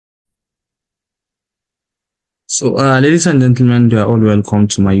Ladies and gentlemen, you are all welcome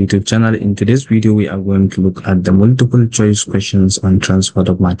to my YouTube channel. In today's video, we are going to look at the multiple choice questions on transport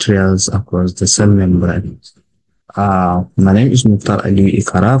of materials across the cell membrane. My name is Mukhtar Ali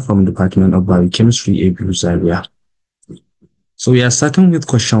Ikara from Department of Biochemistry, ABU Zaria. So we are starting with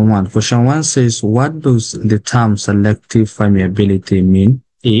question 1. Question 1 says, what does the term selective permeability mean?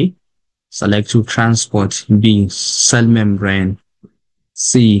 A, selective transport. B, cell membrane.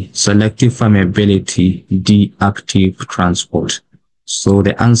 C, selective permeability. D, active transport. So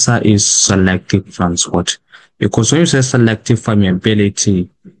the answer is selective transport. Because when you say selective permeability,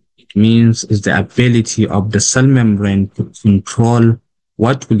 it means it's the ability of the cell membrane to control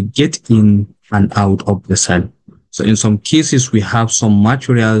what will get in and out of the cell. So in some cases, we have some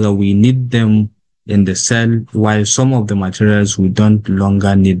materials that we need them in the cell, while some of the materials we don't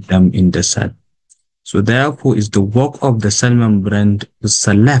longer need them in the cell. So therefore, it's the work of the cell membrane to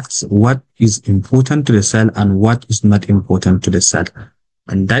select what is important to the cell and what is not important to the cell.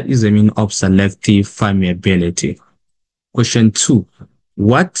 And that is the meaning of selective permeability. Question 2.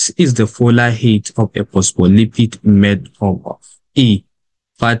 What is the polar heat of a phospholipid made of? A,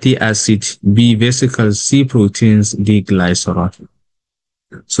 fatty acid. B, vesicles. C, proteins. D, glycerol.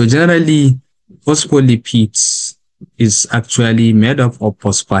 So generally, phospholipids is actually made up of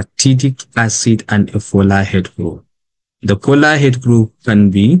phosphatidic acid and a polar head group. The polar head group can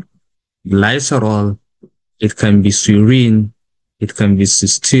be glycerol, it can be serine, it can be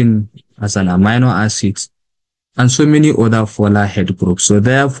cysteine as an amino acid, and so many other polar head groups. So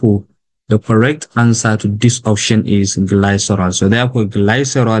therefore, the correct answer to this option is glycerol. So therefore,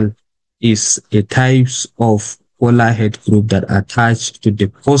 glycerol is a type of polar head group that attached to the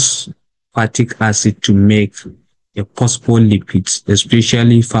phosphatic acid to make a phospholipid,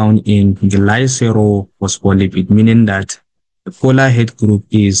 especially found in glycerophospholipid, meaning that the polar head group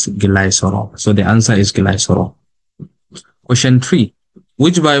is glycerol. So the answer is glycerol. Question 3.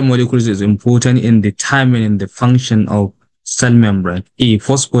 Which biomolecules is important in determining the function of cell membrane? A,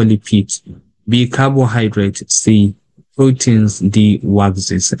 phospholipids. B, carbohydrates. C, proteins. D,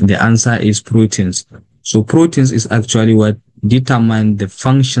 waxes. The answer is proteins. So proteins is actually what determine the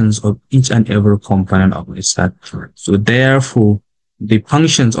functions of each and every component of the cell. So therefore, the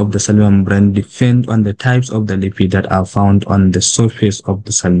functions of the cell membrane depend on the types of the lipid that are found on the surface of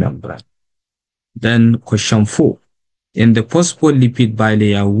the cell membrane. Then question 4. In the phospholipid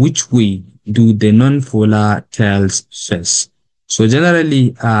bilayer, which way do the non-polar tails face? So generally,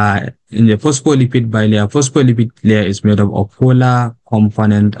 in the phospholipid layer is made up of polar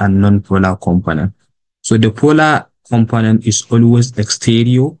component and non-polar component. So the polar component is always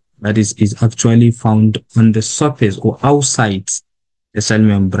exterior, that is actually found on the surface or outside the cell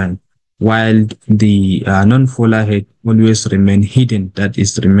membrane, while the non-polar head always remain hidden, that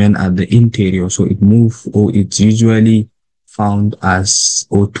is remain at the interior. So it moves, or it's usually found as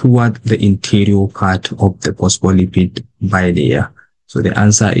or toward the interior part of the phospholipid bilayer. So the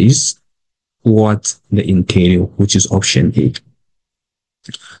answer is towards the interior, which is option A.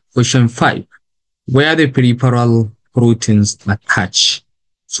 Question 5. Where the peripheral proteins attach.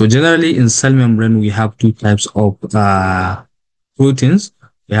 So generally in cell membrane, we have two types of proteins.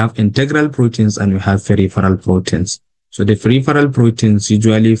 We have integral proteins and we have peripheral proteins. So the peripheral proteins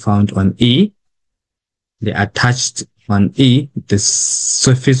usually found on A, they attached on A, the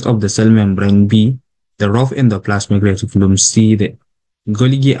surface of the cell membrane. B, the rough endoplasmic reticulum. C, the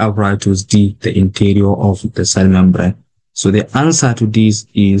Golgi apparatus. D, the interior of the cell membrane. So the answer to this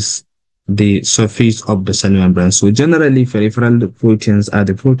is the surface of the cell membrane. So generally, peripheral proteins are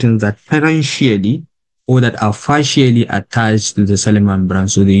the proteins that parentially or that are fascially attached to the cell membrane.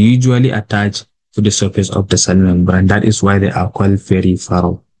 So they usually attach to the surface of the cell membrane. That is why they are called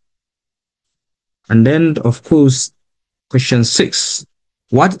peripheral. And then, of course, question 6.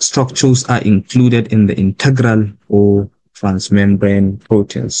 What structures are included in the integral or transmembrane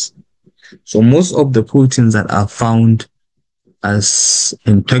proteins? So most of the proteins that are found as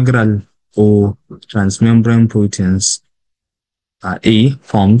integral or transmembrane proteins are A,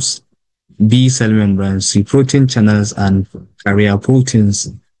 forms. B, cell membranes. C, protein channels. And carrier proteins.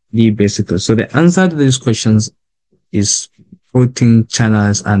 D, vesicles. So the answer to these questions is protein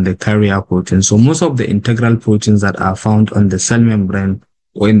channels and the carrier proteins. So most of the integral proteins that are found on the cell membrane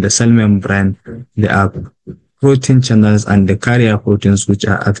or in the cell membrane, they are protein channels and the carrier proteins, which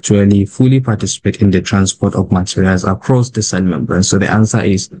are actually fully participate in the transport of materials across the cell membrane. So the answer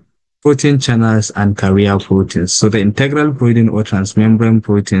is protein channels and carrier proteins. So the integral protein or transmembrane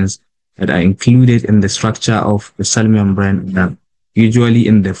proteins that are included in the structure of the cell membrane are usually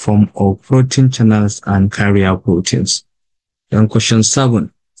in the form of protein channels and carrier proteins. Then question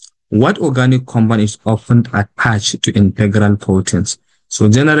 7. What organic compound is often attached to integral proteins? So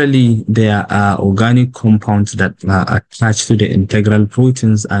generally, there are organic compounds that are attached to the integral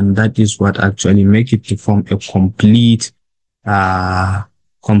proteins, and that is what actually make it to form a complete a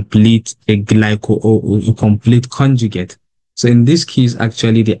complete conjugate. So in this case,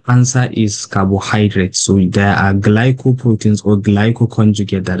 actually, the answer is carbohydrates. So there are glycoproteins or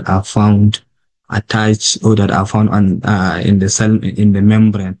glycoconjugate that are found attached or that are found on in the cell, in the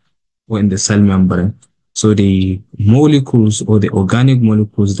membrane or in the cell membrane. So the molecules or the organic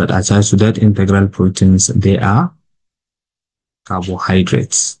molecules that attach to that integral proteins, they are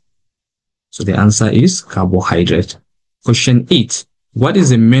carbohydrates. So the answer is carbohydrate. Question 8. What is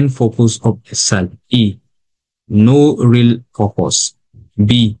the main focus of a cell? A. No real purpose.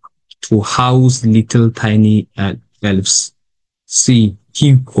 B. To house little tiny elves. C.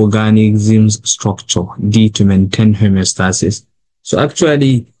 Keep organisms structure. D. To maintain homeostasis. So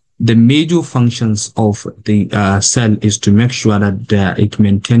actually, the major functions of the cell is to make sure that it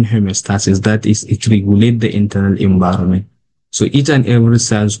maintains homeostasis. That is, it regulates the internal environment. So each and every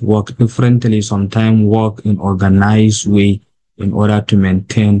cells work differently, sometimes work in organized way in order to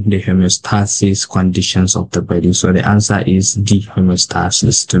maintain the homeostasis conditions of the body. So the answer is D,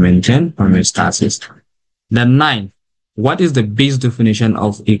 homeostasis, to maintain homeostasis. Then 9. What is the base definition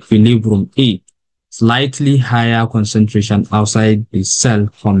of equilibrium? A. Slightly higher concentration outside the cell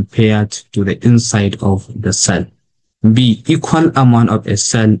compared to the inside of the cell. B. Equal amount of a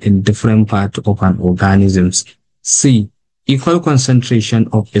cell in different parts of an organism. C. Equal concentration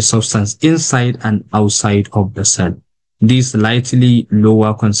of a substance inside and outside of the cell. This slightly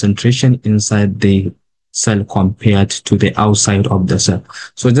lower concentration inside the cell compared to the outside of the cell.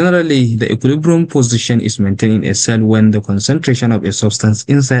 So generally, the equilibrium position is maintained in a cell when the concentration of a substance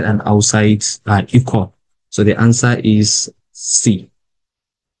inside and outside are equal. So the answer is C.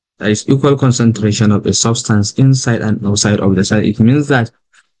 There is equal concentration of a substance inside and outside of the cell. It means that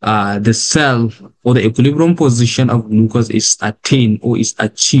the cell or the equilibrium position of glucose is attained or is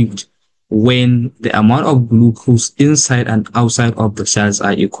achieved when the amount of glucose inside and outside of the cells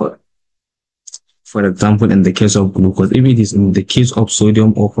are equal. For example, in the case of glucose, if it is in the case of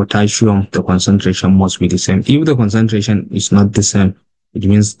sodium or potassium, the concentration must be the same. If the concentration is not the same, it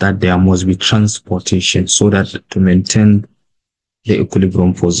means that there must be transportation so that to maintain the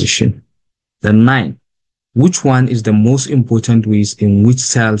equilibrium position. Then 9. Which one is the most important ways in which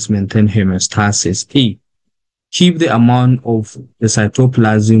cells maintain homeostasis? A. Keep the amount of the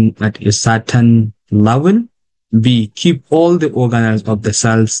cytoplasm at a certain level. B. Keep all the organelles of the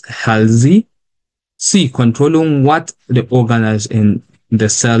cells healthy. C. Controlling what the organelles in the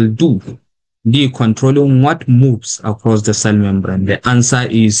cell do. D. Controlling what moves across the cell membrane. The answer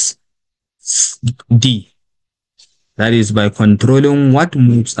is D. That is by controlling what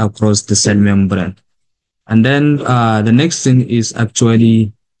moves across the cell membrane. And then the next thing is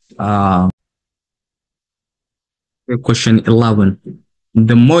actually question 11.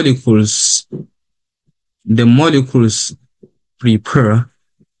 The molecules prepare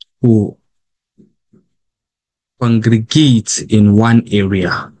to congregate in one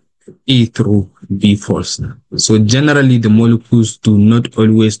area, A through B force. So generally, the molecules do not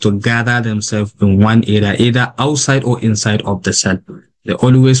always to gather themselves in one area, either outside or inside of the cell. They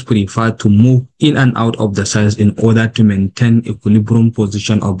always prefer to move in and out of the cells in order to maintain equilibrium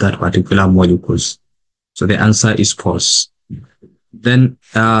position of that particular molecules. So the answer is false. Then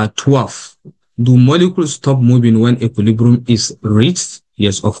 12. Do molecules stop moving when equilibrium is reached?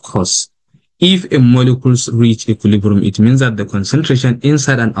 Yes, of course. If a molecules reach equilibrium, it means that the concentration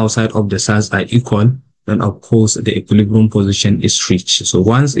inside and outside of the cells are equal. Then of course the equilibrium position is reached. So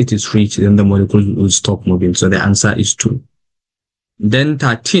once it is reached, then the molecule will stop moving. So the answer is 2. Then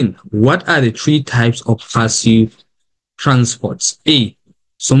 13. What are the 3 types of passive transports? A.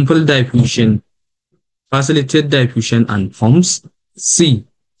 Simple diffusion, facilitated diffusion and forms. C.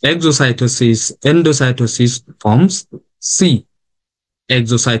 Exocytosis, endocytosis forms. C.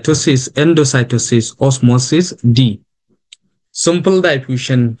 Exocytosis, endocytosis, osmosis. D. Simple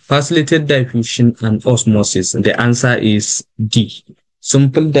diffusion, facilitated diffusion and osmosis. The answer is D.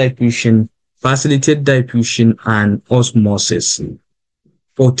 Simple diffusion, facilitated diffusion and osmosis.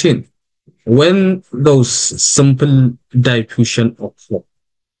 14. When those simple diffusion occur?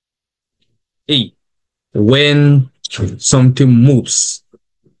 A. When something moves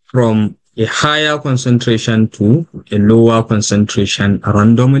from a higher concentration to a lower concentration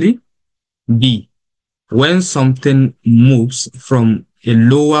randomly. B. When something moves from a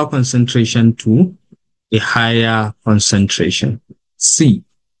lower concentration to a higher concentration. C.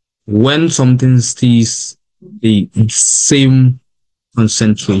 When something stays the same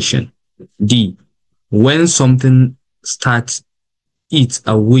concentration. D, when something starts eat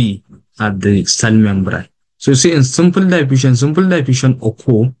away at the cell membrane. So you see, in simple diffusion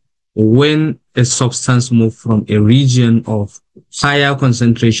occur when a substance moves from a region of higher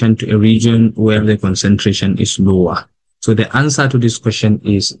concentration to a region where the concentration is lower. So the answer to this question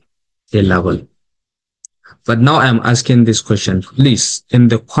is A level. But now I'm asking this question, please, in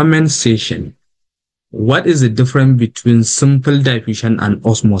the comment section, what is the difference between simple diffusion and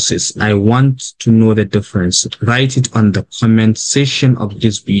osmosis? I want to know the difference. Write it on the comment section of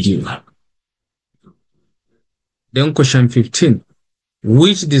this video. Then question 15,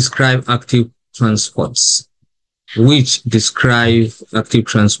 which describe active transports? Which describe active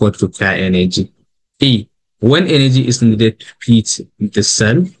transport require energy? A, when energy is needed to feed the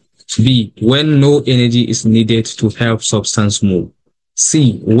cell. B, when no energy is needed to help substance move.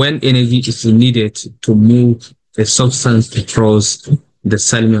 C, when energy is needed to move a substance across the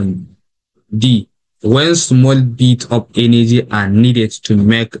cell membrane. D, when small bit of energy are needed to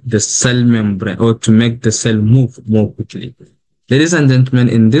make the cell membrane or to make the cell move more quickly. Ladies and gentlemen,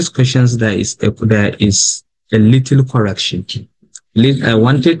 in these questions there is a little correction. I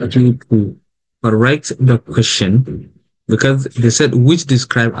wanted you to correct the question because they said which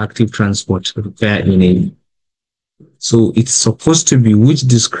describe active transport require energy. So it's supposed to be which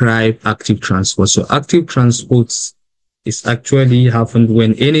describe active transport. So active transports is actually happened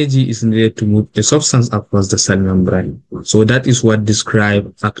when energy is needed to move the substance across the cell membrane. So that is what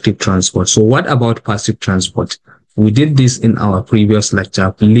describe active transport. So what about passive transport? We did this in our previous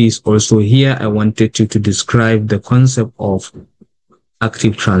lecture. Please also here I wanted you to describe the concept of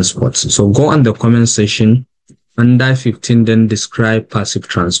active transport. So go on the comment section under 15, then describe passive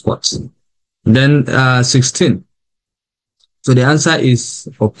transports. Then 16. So the answer is,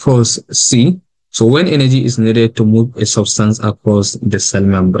 of course, C. So when energy is needed to move a substance across the cell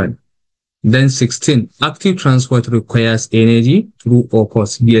membrane. Then 16. Active transport requires energy, true or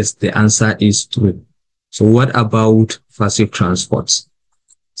false? Yes, the answer is true. So what about passive transports?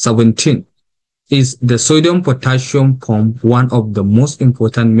 17. Is the sodium-potassium pump one of the most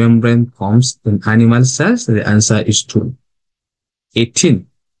important membrane pumps in animal cells? The answer is true. 18.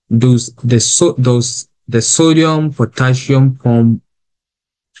 Does the sodium-potassium pump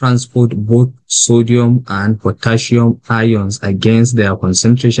transport both sodium and potassium ions against their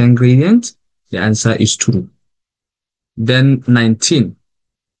concentration gradient? The answer is true. Then 19.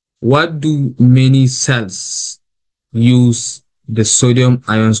 What do many cells use the sodium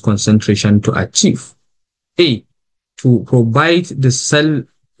ions concentration to achieve? A, to provide the cell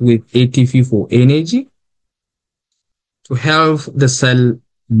with ATP for energy, to help the cell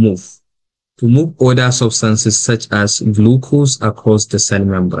move, to move other substances such as glucose across the cell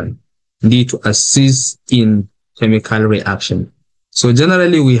membrane. D, to assist in chemical reaction. So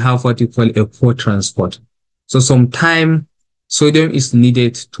generally we have what you call a co-transport. So sometimes sodium is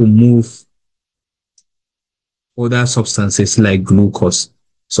needed to move other substances like glucose.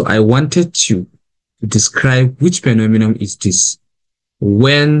 So I wanted you to describe which phenomenon is this.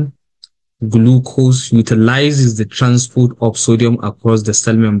 When glucose utilizes the transport of sodium across the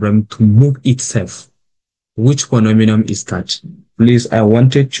cell membrane to move itself, which phenomenon is that? Please, I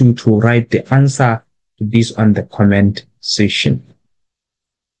wanted you to write the answer to this on the comment section.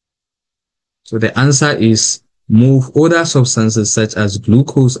 So the answer is move other substances such as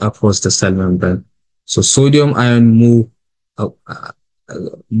glucose across the cell membrane. So sodium ion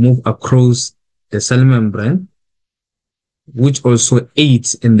move across the cell membrane, which also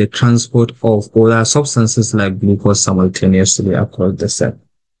aids in the transport of other substances like glucose simultaneously across the cell.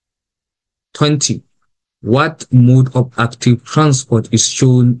 20. What mode of active transport is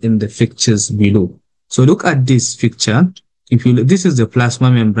shown in the pictures below? So look at this picture. If you look, this is the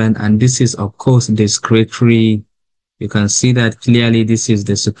plasma membrane, and this is of course the secretory. You can see that clearly this is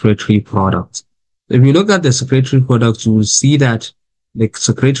the secretory product. If you look at the secretory product, you will see that the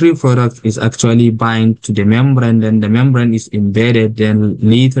secretory product is actually bind to the membrane, then the membrane is embedded, then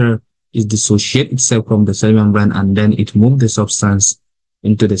later it dissociates itself from the cell membrane, and then it moves the substance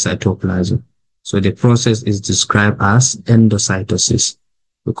into the cytoplasm. So the process is described as endocytosis,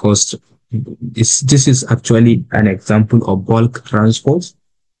 because this is actually an example of bulk transport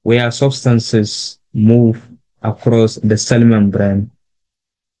where substances move across the cell membrane.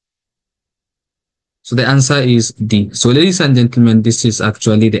 So the answer is D. So ladies and gentlemen, this is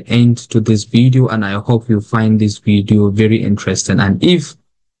actually the end to this video, and I hope you find this video very interesting. And if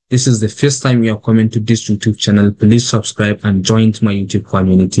this is the first time you are coming to this YouTube channel, please subscribe and join my YouTube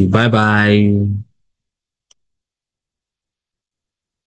community. Bye bye.